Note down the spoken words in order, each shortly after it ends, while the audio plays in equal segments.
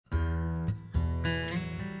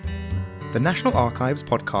The National Archives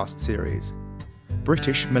podcast series,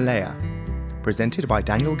 British Malaya, presented by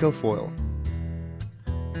Daniel Gilfoyle.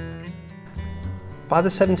 By the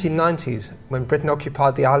 1790s, when Britain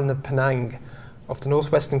occupied the island of Penang off the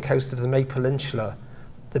northwestern coast of the Malay Peninsula,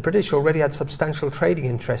 the British already had substantial trading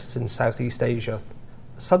interests in Southeast Asia.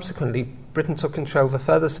 Subsequently, Britain took control of a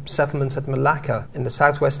further settlement at Malacca in the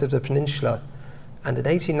southwest of the peninsula, and in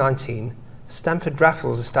 1819, Stamford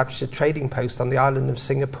Raffles established a trading post on the island of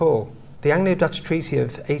Singapore. The Anglo-Dutch Treaty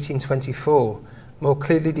of 1824 more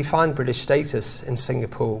clearly defined British status in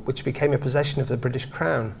Singapore, which became a possession of the British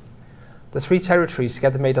Crown. The three territories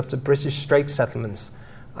together made up the British Straits Settlements,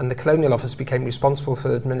 and the Colonial Office became responsible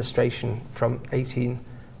for administration from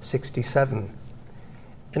 1867.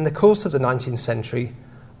 In the course of the 19th century,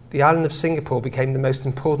 the island of Singapore became the most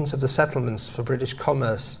important of the settlements for British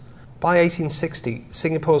commerce. By 1860,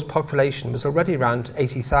 Singapore's population was already around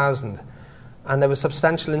 80,000, and there was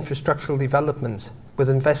substantial infrastructural development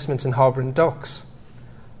with investments in harbour and docks.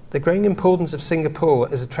 The growing importance of Singapore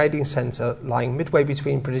as a trading centre lying midway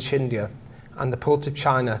between British India and the ports of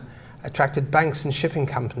China attracted banks and shipping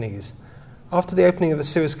companies. After the opening of the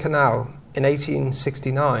Suez Canal in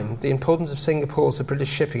 1869, the importance of Singapore to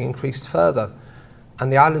British shipping increased further,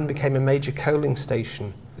 and the island became a major coaling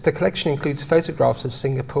station. The collection includes photographs of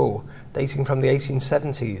Singapore dating from the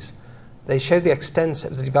 1870s. They show the extent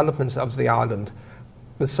of the development of the island,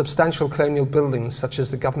 with substantial colonial buildings such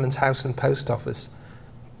as the Government House and Post Office,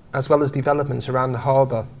 as well as development around the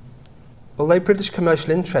harbour. Although British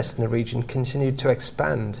commercial interest in the region continued to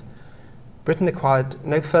expand, Britain acquired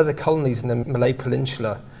no further colonies in the Malay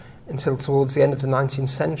Peninsula until towards the end of the 19th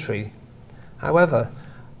century. However,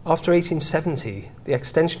 after 1870, the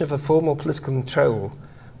extension of a formal political control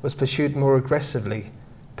was pursued more aggressively.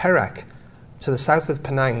 Perak, to the south of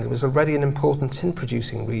Penang, was already an important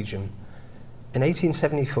tin-producing region. In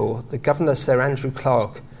 1874, the Governor Sir Andrew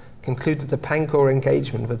Clark concluded the Pangkor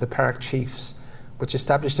engagement with the Perak chiefs, which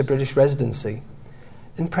established a British residency.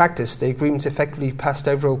 In practice, the agreement effectively passed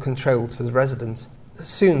overall control to the resident.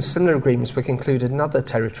 Soon, similar agreements were concluded in other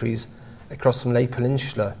territories across the Malay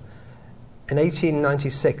Peninsula. In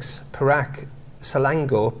 1896, Perak,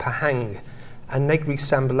 Selangor, Pahang, and Negri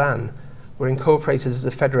Sembilan were incorporated as the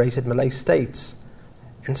Federated Malay States.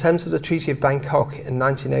 In terms of the Treaty of Bangkok in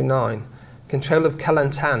 1909, control of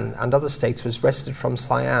Kelantan and other states was wrested from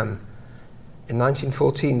Siam. In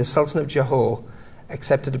 1914, the Sultan of Johor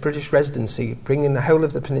accepted a British residency, bringing the whole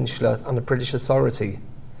of the peninsula under British authority,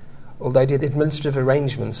 although the administrative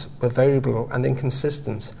arrangements were variable and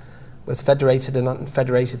inconsistent with federated and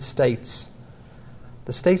unfederated states.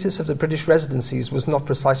 The status of the British residencies was not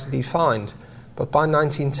precisely defined, but by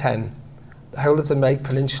 1910, the whole of the Malay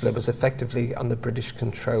Peninsula was effectively under British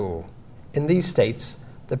control. In these states,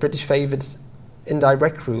 the British favoured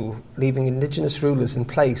indirect rule, leaving indigenous rulers in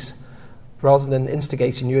place rather than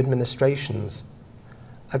instigating new administrations.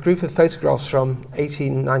 A group of photographs from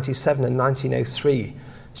 1897 and 1903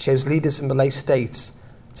 shows leaders in Malay states,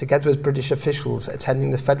 together with British officials,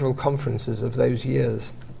 attending the federal conferences of those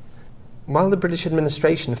years. While the British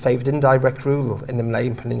administration favoured indirect rule in the Malay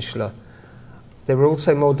Peninsula, there were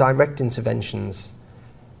also more direct interventions.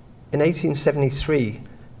 In 1873,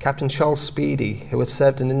 Captain Charles Speedy, who had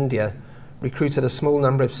served in India, recruited a small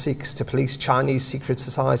number of Sikhs to police Chinese secret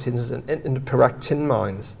societies in the Perak tin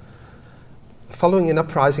mines. Following an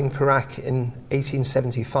uprising in Perak in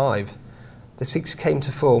 1875, the Sikhs came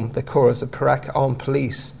to form the corps of the Perak Armed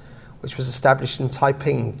Police, which was established in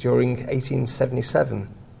Taiping during 1877.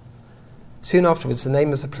 Soon afterwards, the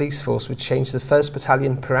name of the police force would change to the 1st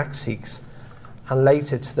Battalion Perak Sikhs, and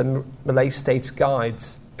later to the Malay States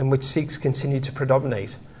Guides, in which Sikhs continued to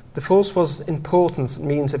predominate. The force was an important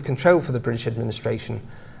means of control for the British administration,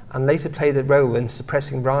 and later played a role in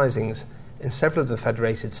suppressing risings in several of the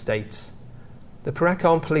federated states. The Perak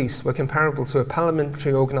Armed Police were comparable to a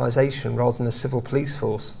paramilitary organisation rather than a civil police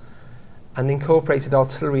force, and incorporated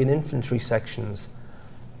artillery and infantry sections.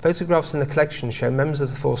 Photographs in the collection show members of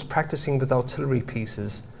the force practising with artillery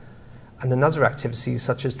pieces, and in other activities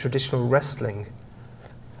such as traditional wrestling.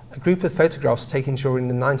 A group of photographs taken during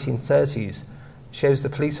the 1930s shows the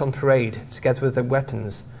police on parade together with their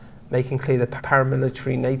weapons, making clear the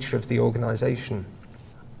paramilitary nature of the organisation.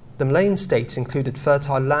 The Malayan states included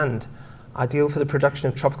fertile land, ideal for the production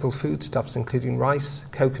of tropical foodstuffs including rice,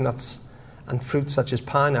 coconuts, and fruits such as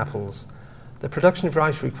pineapples. The production of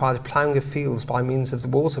rice required ploughing of fields by means of the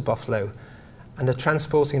water buffalo and the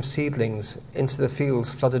transporting of seedlings into the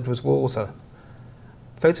fields flooded with water.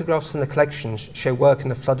 Photographs in the collection show work in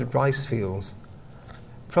the flooded rice fields.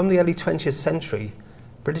 From the early 20th century,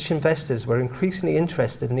 British investors were increasingly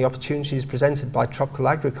interested in the opportunities presented by tropical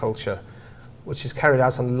agriculture, which is carried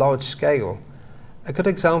out on a large scale. A good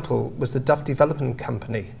example was the Duff Development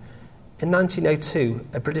Company. In 1902,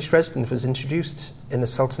 a British resident was introduced in the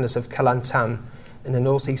Sultanate of Kelantan in the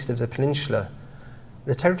northeast of the peninsula.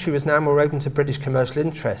 The territory was now more open to British commercial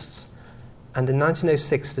interests, and in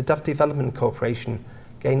 1906 the Duff Development Corporation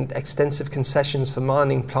gained extensive concessions for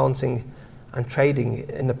mining, planting and trading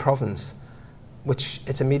in the province, which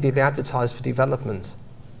it immediately advertised for development.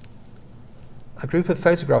 A group of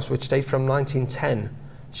photographs which date from 1910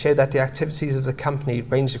 show that the activities of the company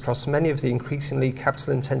ranged across many of the increasingly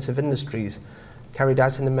capital-intensive industries carried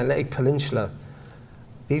out in the Malay Peninsula.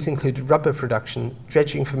 These included rubber production,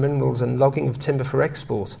 dredging for minerals and logging of timber for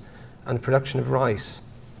export, and production of rice.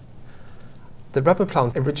 The rubber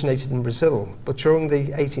plant originated in Brazil, but during the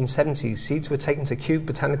 1870s, seeds were taken to Kew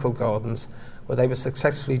Botanical Gardens, where they were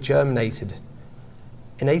successfully germinated.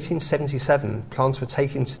 In 1877, plants were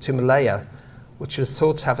taken to Malaya, which was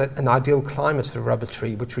thought to have an ideal climate for a rubber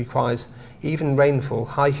tree, which requires even rainfall,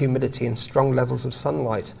 high humidity and strong levels of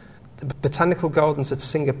sunlight. The Botanical Gardens at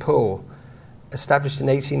Singapore, established in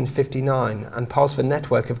 1859 and part of a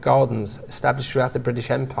network of gardens established throughout the British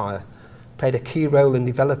Empire, played a key role in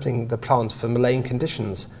developing the plant for Malayan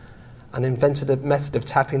conditions and invented a method of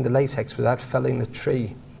tapping the latex without felling the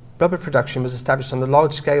tree. Rubber production was established on a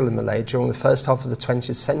large scale in Malaya during the first half of the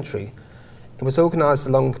 20th century. It was organised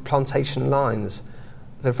along plantation lines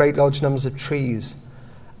with very large numbers of trees.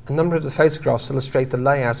 A number of the photographs illustrate the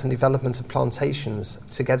layout and development of plantations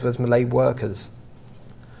together with Malay workers.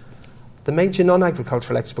 The major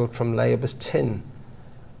non-agricultural export from Malaya was tin.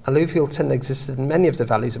 Alluvial tin existed in many of the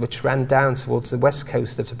valleys which ran down towards the west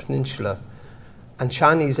coast of the peninsula, and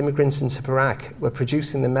Chinese immigrants into Perak were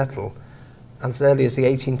producing the metal as early as the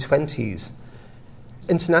 1820s.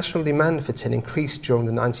 International demand for tin increased during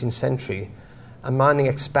the 19th century, and mining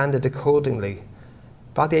expanded accordingly.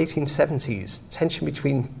 By the 1870s, tension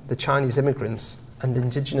between the Chinese immigrants and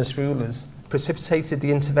indigenous rulers precipitated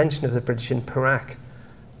the intervention of the British in Perak.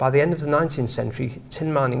 By the end of the 19th century,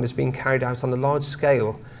 tin mining was being carried out on a large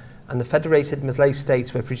scale, and the federated Malay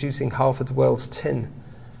states were producing half of the world's tin.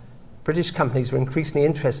 British companies were increasingly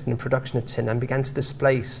interested in the production of tin and began to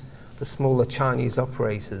displace the smaller Chinese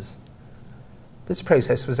operators. This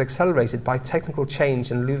process was accelerated by technical change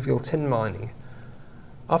in alluvial tin mining.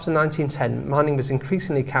 After 1910, mining was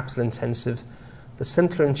increasingly capital intensive. The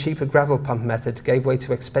simpler and cheaper gravel pump method gave way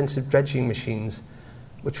to expensive dredging machines,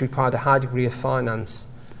 which required a high degree of finance.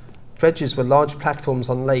 Dredges were large platforms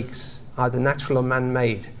on lakes, either natural or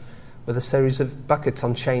man-made, with a series of buckets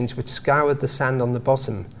on chains which scoured the sand on the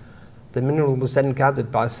bottom. The mineral was then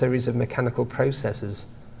gathered by a series of mechanical processes.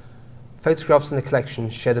 Photographs in the collection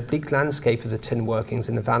show the bleak landscape of the tin workings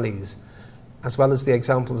in the valleys, as well as the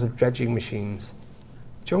examples of dredging machines.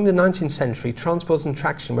 During the 19th century, transport and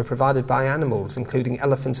traction were provided by animals, including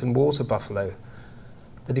elephants and water buffalo.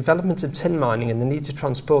 The development of tin mining and the need to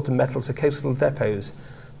transport the metal to coastal depots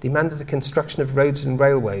demanded the construction of roads and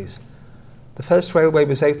railways. The first railway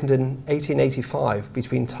was opened in 1885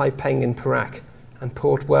 between Taiping in Perak and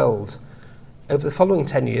Port Weld. Over the following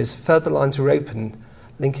 10 years, further lines were opened,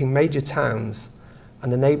 linking major towns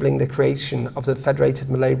and enabling the creation of the Federated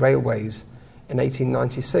Malay Railways in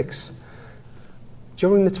 1896.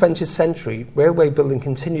 During the 20th century, railway building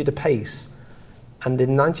continued apace, and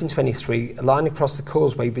in 1923, a line across the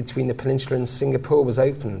causeway between the peninsula and Singapore was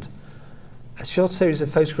opened. A short series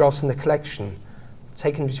of photographs in the collection,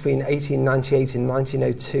 taken between 1898 and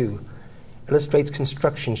 1902, illustrates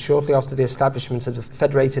construction shortly after the establishment of the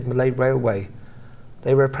Federated Malay Railway.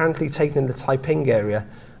 They were apparently taken in the Taiping area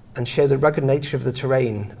and show the rugged nature of the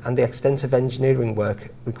terrain and the extensive engineering work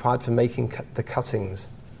required for making the cuttings.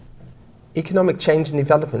 Economic change and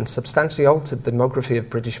development substantially altered the demography of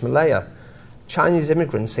British Malaya. Chinese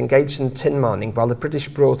immigrants engaged in tin mining while the British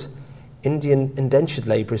brought Indian indentured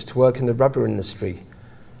labourers to work in the rubber industry.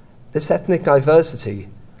 This ethnic diversity,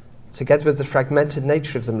 together with the fragmented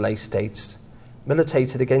nature of the Malay states,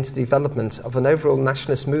 militated against the development of an overall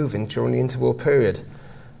nationalist movement during the interwar period.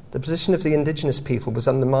 The position of the indigenous people was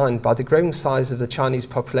undermined by the growing size of the Chinese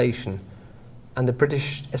population and the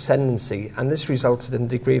British ascendancy, and this resulted in a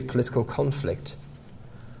degree of political conflict.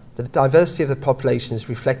 The diversity of the population is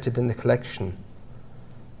reflected in the collection.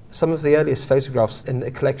 Some of the earliest photographs in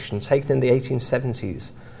the collection, taken in the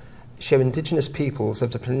 1870s, show indigenous peoples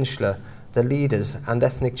of the peninsula, their leaders, and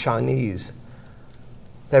ethnic Chinese.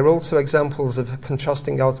 There are also examples of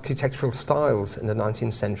contrasting architectural styles in the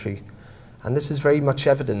 19th century, and this is very much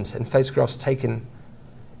evident in photographs taken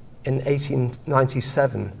in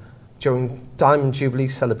 1897 during Diamond Jubilee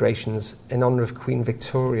celebrations in honour of Queen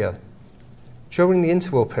Victoria. During the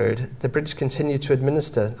interwar period, the British continued to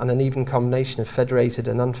administer an uneven combination of federated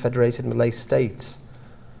and unfederated Malay states.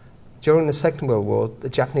 During the Second World War, the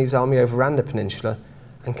Japanese army overran the peninsula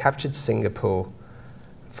and captured Singapore.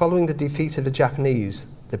 Following the defeat of the Japanese,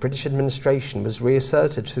 the British administration was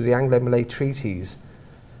reasserted through the Anglo-Malay treaties.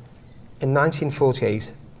 In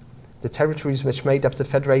 1948, the territories which made up the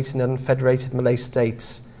federated and unfederated Malay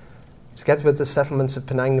states, together with the settlements of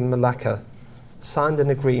Penang and Malacca, signed an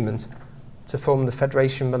agreement to form the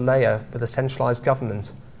Federation Malaya with a centralised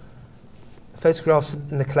government. Photographs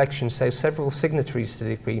in the collection show several signatories to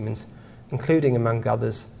the agreement, including, among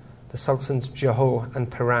others, the Sultans of Johor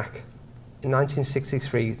and Perak. In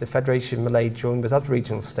 1963, the Federation Malay joined with other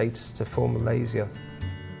regional states to form Malaysia.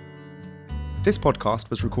 This podcast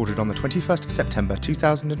was recorded on the 21st of September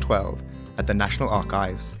 2012 at the National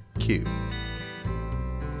Archives, Kew.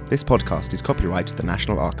 This podcast is copyright the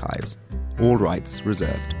National Archives. All rights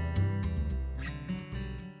reserved.